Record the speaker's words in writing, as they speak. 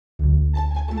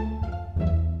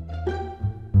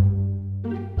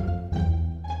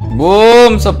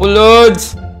Boom! Sa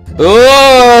pulods!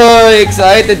 Oh!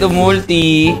 Excited to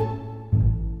multi!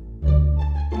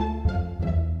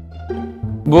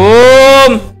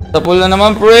 Boom! Sa pulo na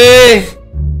naman, pre!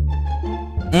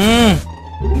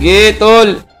 Sige,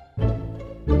 tol!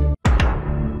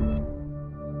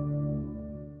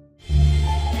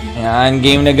 Ayan,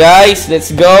 game na guys!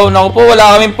 Let's go! Naku po,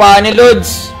 wala kaming panel,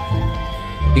 lods!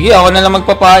 Sige, ako na lang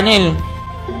magpapanel.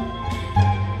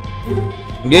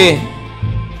 Sige.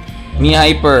 Me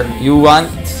hyper. You want?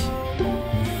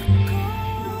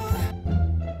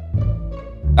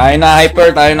 Tayo na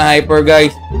hyper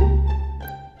guys.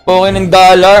 Okay ng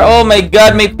dollar. Oh my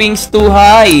god, my ping's too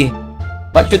high.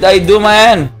 What should I do,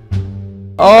 man?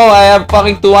 Oh, I have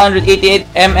fucking 288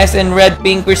 ms in red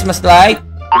pink Christmas light.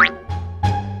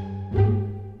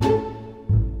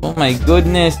 Oh my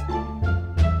goodness.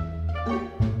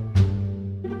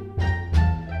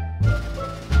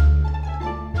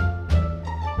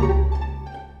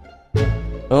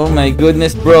 Oh my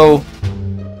goodness, bro.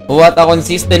 What a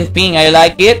consistent ping. I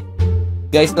like it.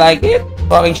 You guys like it?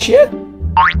 Fucking shit.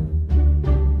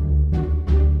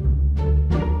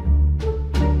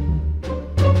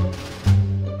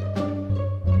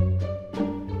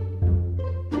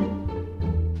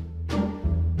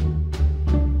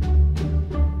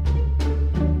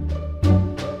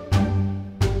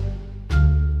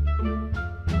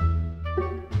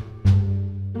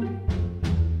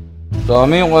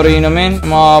 Dami yung arena, men.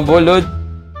 Mga bolod.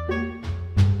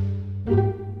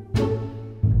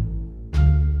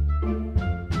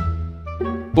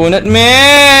 Kunat,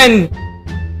 men!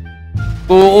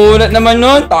 Kukunat naman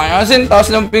nun. Taka kasi,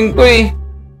 taas lang ping ko eh.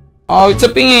 Out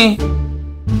sa ping eh.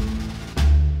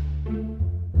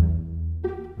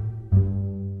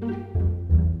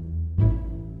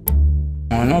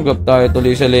 Ano, gap tayo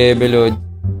tuloy sa level, lod.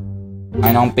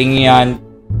 Anong ping yan?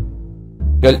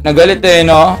 Nagalit eh,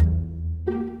 no?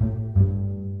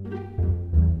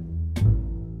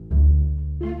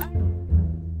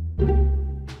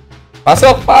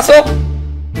 Pasok! Pasok!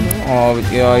 Oh,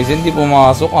 guys, hindi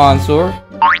pumasok. Answer.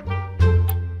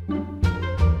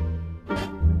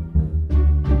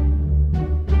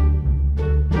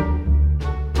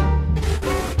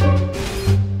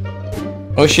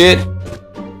 Oh, shit.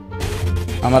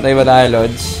 Mamatay ba tayo,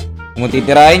 Lods? Kung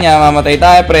titirahin niya, mamatay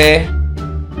tayo, pre.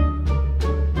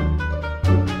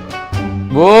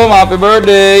 Boom! Happy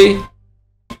birthday!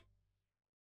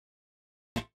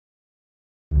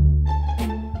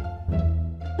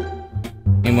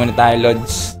 Muna tayo,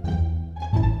 Lods.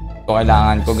 Ito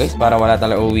kailangan ko, guys, para wala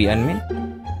talaga uwian, men.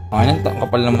 Ayan,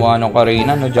 kapal na mukha ng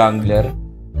Karina, no, jungler.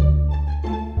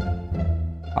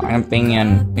 Ayan, ping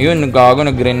yan. Ayun, nagkago,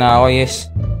 nag-green na ako,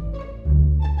 yes.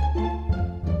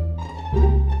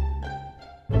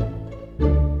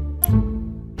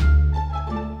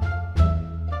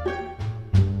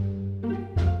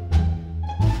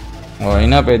 Okay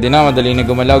na, pwede na. Madali na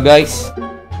gumalaw, guys.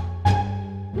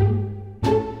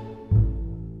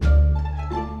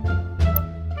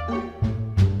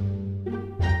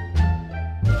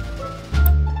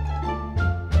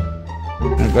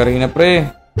 Karina, pre.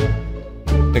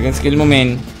 Second skill mo,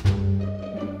 men.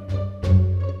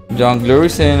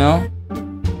 Junglers, eh, no?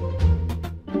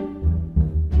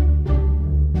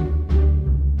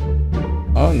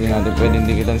 Oh, hindi natin pwedeng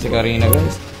dikitan si Karina,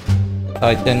 guys.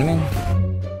 Tight yan, men.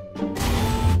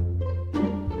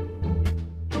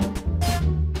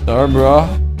 Sorry, bro.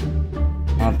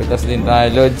 Mapitas din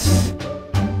tayo, Lods.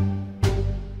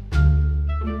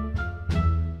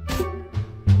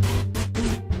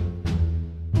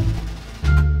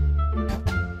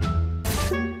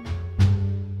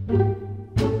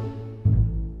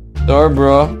 Sorry,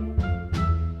 bro.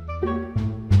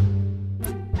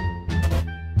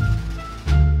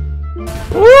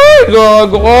 Uy!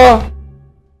 Gago ka!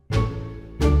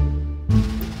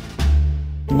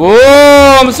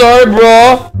 Boom! Sorry,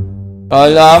 bro!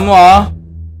 Kala mo, ah.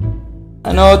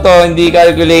 Ano to? Hindi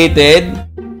calculated?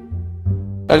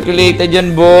 Calculated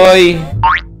yan, boy.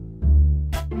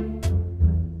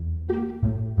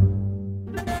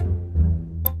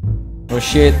 Oh,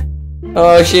 shit.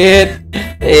 Oh, shit.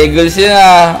 Eagles yun,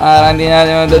 ah. Parang hindi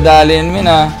natin madadalin, min,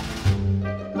 ah.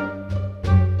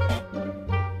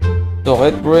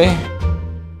 Tokit, bro.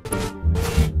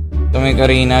 Ito may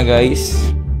Karina, guys.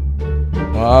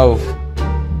 Wow.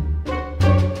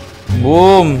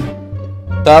 Boom.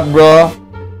 Top, bro.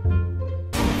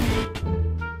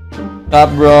 Top,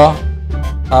 bro.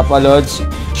 Papa Lods.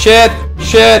 Shit!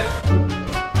 Shit!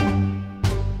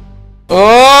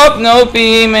 Oh, no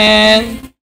P, man.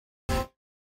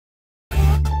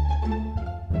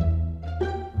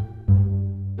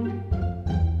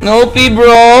 No P,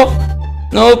 bro.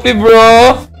 No P,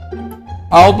 bro.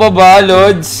 Ako pa ba,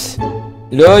 Lods?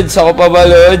 Lods, ako pa ba,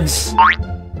 Lods?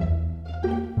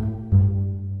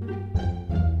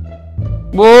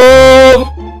 Boom!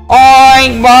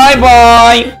 Oink!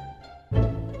 Bye-bye!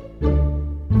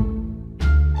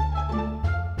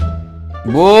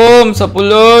 Boom! Sa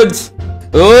Lods!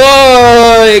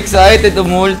 Oh! Excited to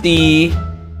multi!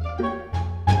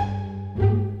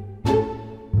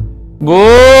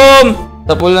 Boom!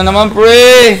 Tapol na naman,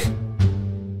 pre!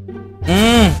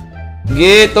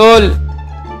 Gitol!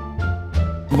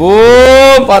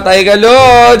 Boom! Patay ka,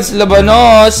 Lods!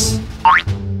 Labanos!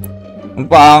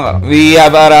 We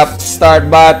have a rough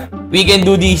start, but we can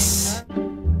do this.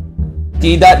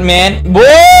 See that, man?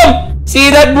 Boom! See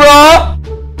that, bro?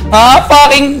 Huh?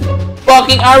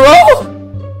 Fucking arrow?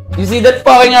 You see that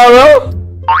fucking arrow?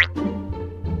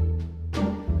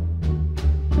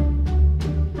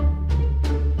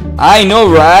 I know,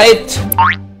 right?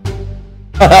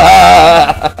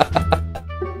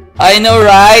 I know,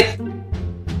 right?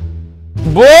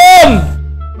 Boom!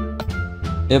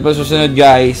 Yan pa susunod,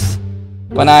 guys.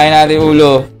 Panahin natin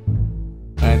ulo.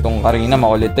 Itong Karina,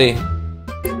 makulit eh.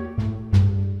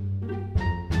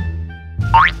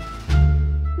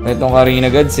 Itong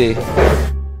Karina, gads eh.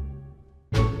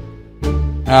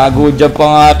 Good job pa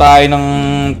nga tayo ng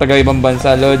taga-ibang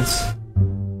bansa, Lods.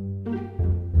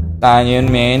 Tahan yun,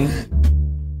 men.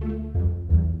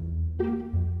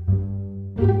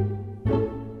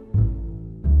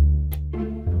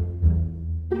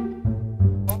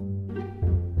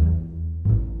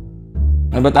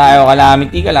 Ano ba tayo?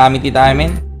 Calamity? Calamity tayo,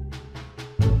 men.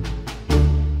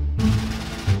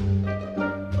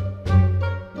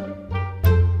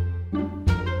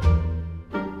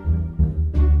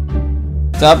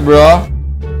 What's up, bro?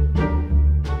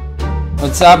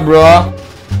 What's up, bro?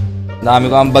 Dami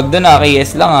ko ang bag doon,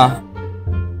 KS lang, ah.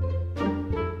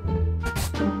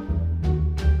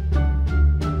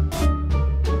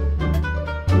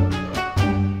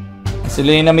 Sila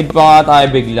yung namid pa nga tayo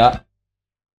bigla.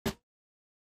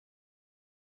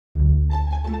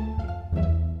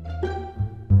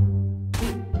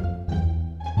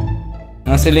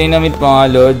 Sila yung namid pa nga,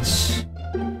 Lods.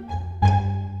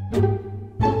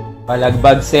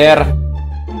 Palagbag, sir.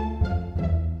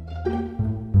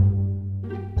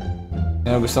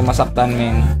 Sino gusto masaktan,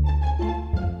 men?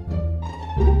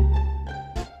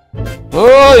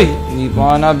 Uy! Hindi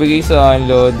pa nga nabigay sa akin,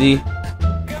 Lodi.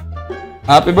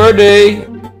 Happy birthday!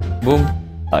 Boom.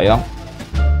 Sayang.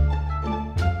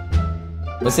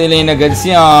 Basta sila yung nagads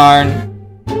yarn.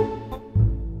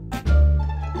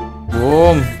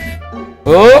 Boom.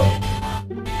 Oh!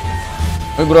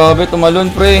 Ay, grabe.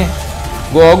 Tumalon, pre.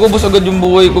 Gago, bus agad yung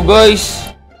buhay ko,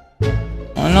 guys.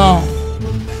 Ano?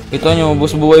 Kita nyo,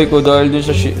 bus buhay ko dahil dun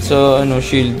sa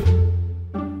shield.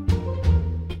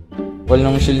 Wal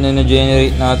ng shield na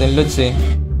na-generate natin, Lods, eh.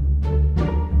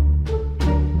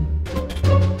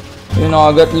 Yun,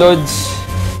 nakagat, Lods.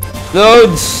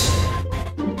 Lods!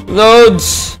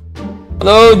 Lods!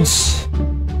 Lods!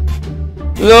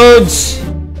 Lods!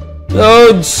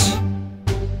 Lods!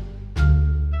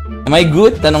 Am I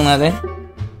good? Tanong natin.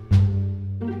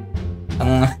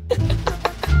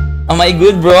 Am I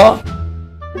good, bro?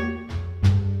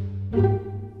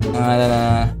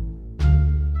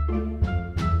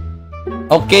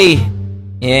 Okay.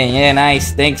 Yeah,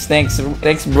 nice. Thanks,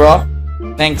 bro.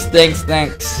 Thanks.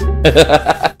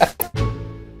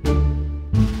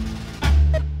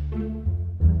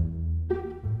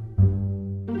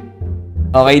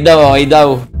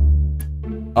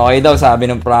 Okay daw, sabi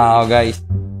ng prank, guys.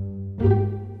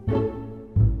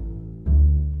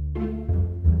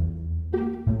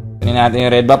 Kunin natin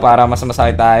yung red ba para mas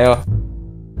masakit tayo.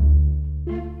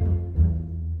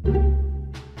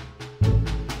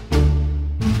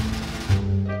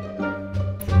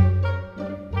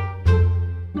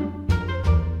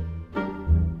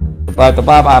 Ito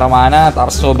pa para mana.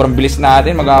 Tapos sobrang bilis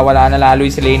natin. Magawala na lalo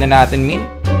yung lane na natin, min.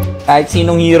 Kahit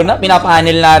sinong hero na,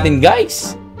 pinapanel natin,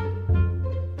 guys.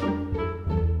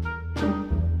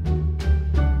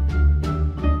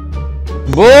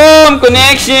 Boom!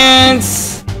 Connections!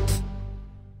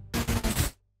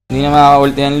 Hindi na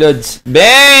makaka-ulti yan, Lods.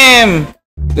 Bam!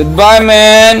 Goodbye,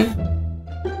 man!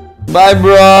 Bye,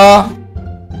 bro!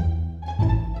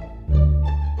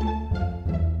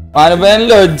 Paano ba yan,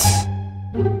 Lods?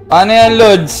 Paano yan,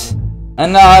 Lods?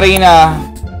 Ano na, Karina?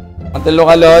 Matalo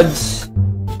ka, Lods?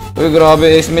 Uy,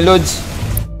 grabe, Esme, Lods.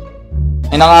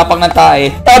 Ay, nakapak ng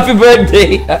tae. Happy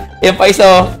birthday! Yan pa isa,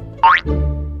 oh.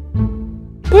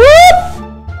 Whoop!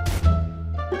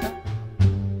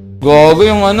 Gago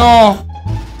yung ano.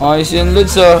 Ayos yan,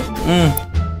 Lods, ah.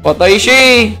 Patay siya,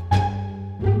 eh.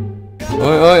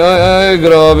 Oy, oy, oy, oy.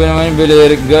 Grabe naman yung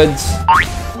Balearic Gods.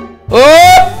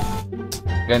 Oh!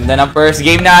 Ganda ng first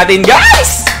game natin,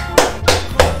 guys!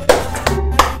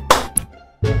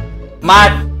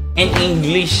 Math and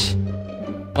English.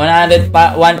 101%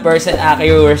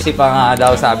 accuracy pa nga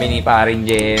daw, sabi ni Parin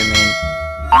Jemen.